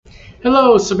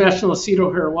Hello, Sebastian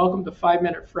Lacido here. Welcome to 5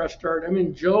 Minute Fresh Start. I'm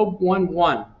in Job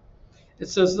 1:1. It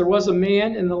says, "There was a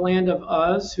man in the land of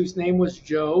Uz whose name was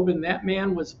Job, and that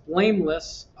man was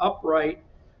blameless, upright,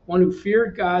 one who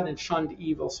feared God and shunned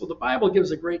evil." So the Bible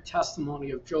gives a great testimony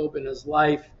of Job in his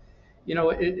life. You know,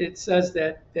 it says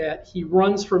that he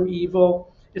runs from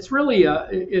evil. It's really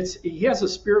he has a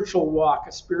spiritual walk,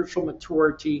 a spiritual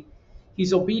maturity.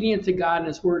 He's obedient to God and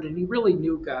his word, and he really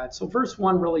knew God. So verse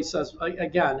 1 really says,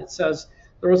 again, it says,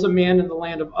 "There was a man in the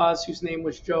land of Uz whose name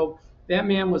was Job. That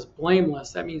man was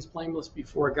blameless." That means blameless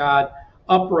before God,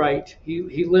 upright.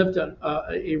 He lived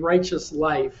a righteous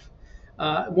life,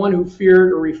 one who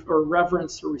feared or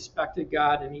reverenced or respected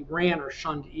God, and he ran or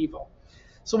shunned evil.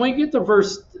 So when you get to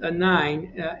verse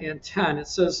 9 and 10, it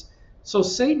says, "So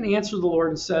Satan answered the Lord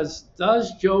and says,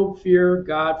 'Does Job fear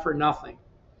God for nothing?'"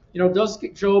 You know, does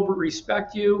Job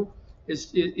respect you?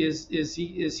 Is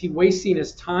he wasting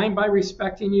his time by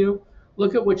respecting you?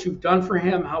 Look at what you've done for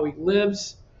him, how he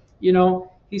lives. You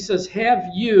know, he says, "Have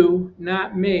you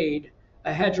not made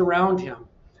a hedge around him,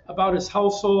 about his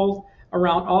household,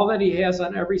 around all that he has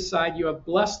on every side? You have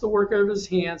blessed the work of his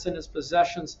hands, and his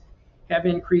possessions have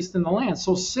increased in the land."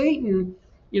 So Satan,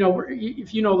 you know,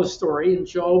 if you know the story in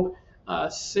Job,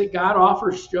 God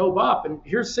offers Job up, and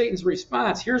here's Satan's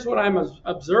response. "Here's what I'm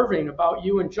observing about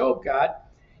you and Job, God.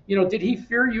 You know, did he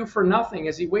fear you for nothing?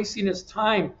 Is he wasting his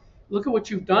time? Look at what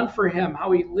you've done for him,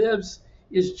 how he lives.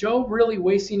 Is Job really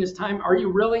wasting his time? Are you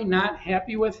really not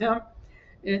happy with him?"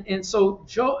 And so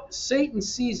Satan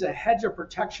sees a hedge of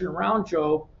protection around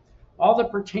Job, all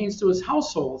that pertains to his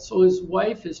household. So his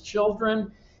wife, his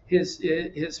children,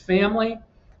 his family,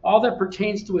 all that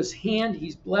pertains to his hand,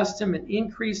 he's blessed him and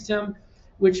increased him,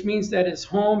 which means that his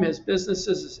home, his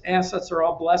businesses, his assets are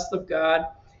all blessed of God.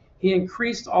 He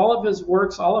increased all of his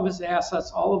works, all of his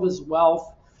assets, all of his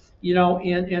wealth, you know,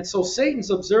 and so Satan's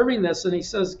observing this and he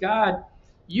says, "God,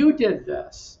 you did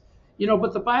this." You know,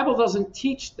 but the Bible doesn't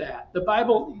teach that. The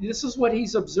Bible, this is what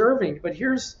he's observing. But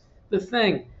here's the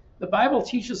thing. The Bible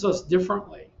teaches us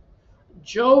differently.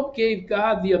 Job gave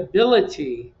God the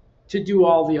ability to do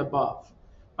all the above.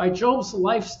 By Job's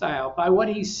lifestyle, by what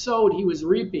he sowed, he was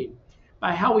reaping.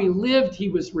 By how he lived, he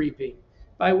was reaping.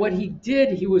 By what he did,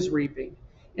 he was reaping.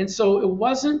 And so it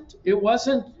wasn't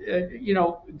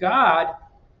God.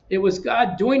 It was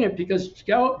God doing it because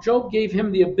Job gave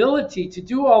him the ability to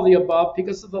do all the above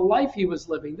because of the life he was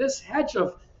living. This hedge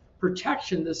of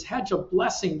protection, this hedge of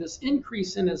blessing, this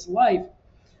increase in his life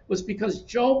was because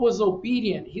Job was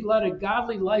obedient. He led a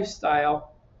godly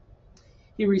lifestyle.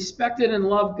 He respected and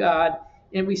loved God.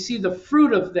 And we see the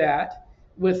fruit of that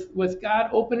with God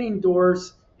opening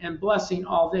doors and blessing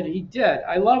all that he did.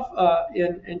 I love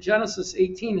in Genesis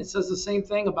 18, it says the same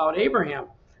thing about Abraham.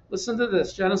 Listen to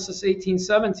this, Genesis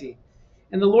 18:17.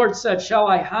 "And the Lord said, 'Shall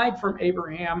I hide from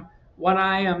Abraham what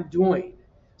I am doing?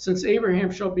 Since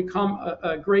Abraham shall become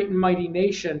a great and mighty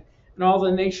nation, and all the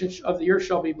nations of the earth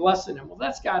shall be blessed in him.'" Well,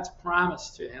 that's God's promise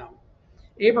to him.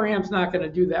 Abraham's not going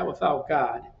to do that without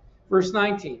God. Verse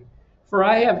 19. "For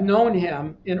I have known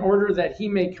him in order that he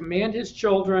may command his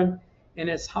children and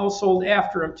his household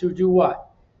after him to do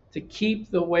what? To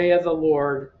keep the way of the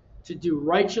Lord, to do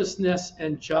righteousness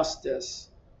and justice."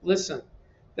 Listen,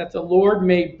 "that the Lord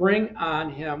may bring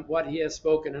on him what he has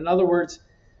spoken." In other words,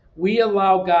 we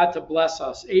allow God to bless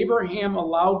us. Abraham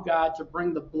allowed God to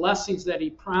bring the blessings that he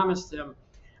promised him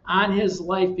on his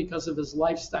life because of his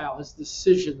lifestyle, his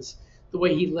decisions, the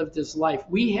way he lived his life.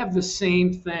 We have the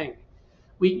same thing.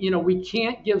 We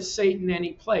can't give Satan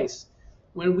any place.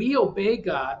 When we obey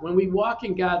God, when we walk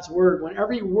in God's word, when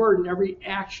every word and every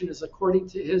action is according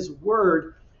to his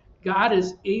word, God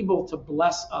is able to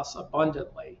bless us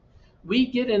abundantly. We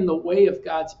get in the way of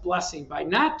God's blessing by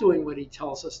not doing what he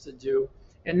tells us to do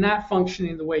and not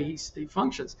functioning the way he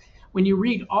functions. When you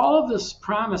read all of the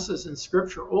promises in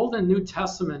Scripture, Old and New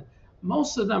Testament,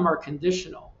 most of them are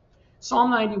conditional.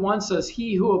 Psalm 91 says,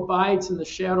 "He who abides in the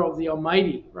shadow of the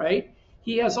Almighty," right?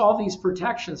 He has all these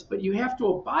protections, but you have to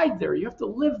abide there. You have to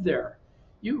live there.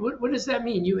 What does that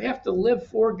mean? You have to live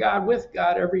for God, with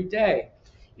God every day.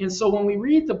 And so when we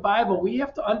read the Bible, we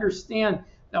have to understand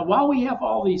that while we have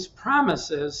all these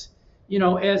promises, you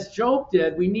know, as Job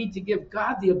did, we need to give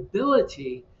God the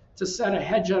ability to set a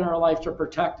hedge on our life to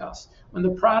protect us. When the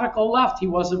prodigal left, he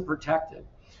wasn't protected.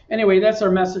 Anyway, that's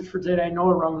our message for today. I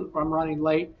know I'm running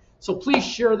late. So please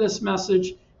share this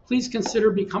message. Please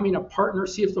consider becoming a partner.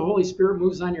 See if the Holy Spirit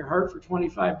moves on your heart for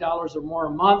 $25 or more a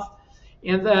month.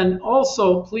 And then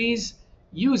also, please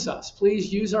use us.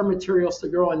 Please use our materials to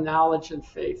grow in knowledge and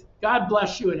faith. God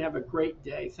bless you and have a great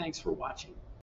day. Thanks for watching.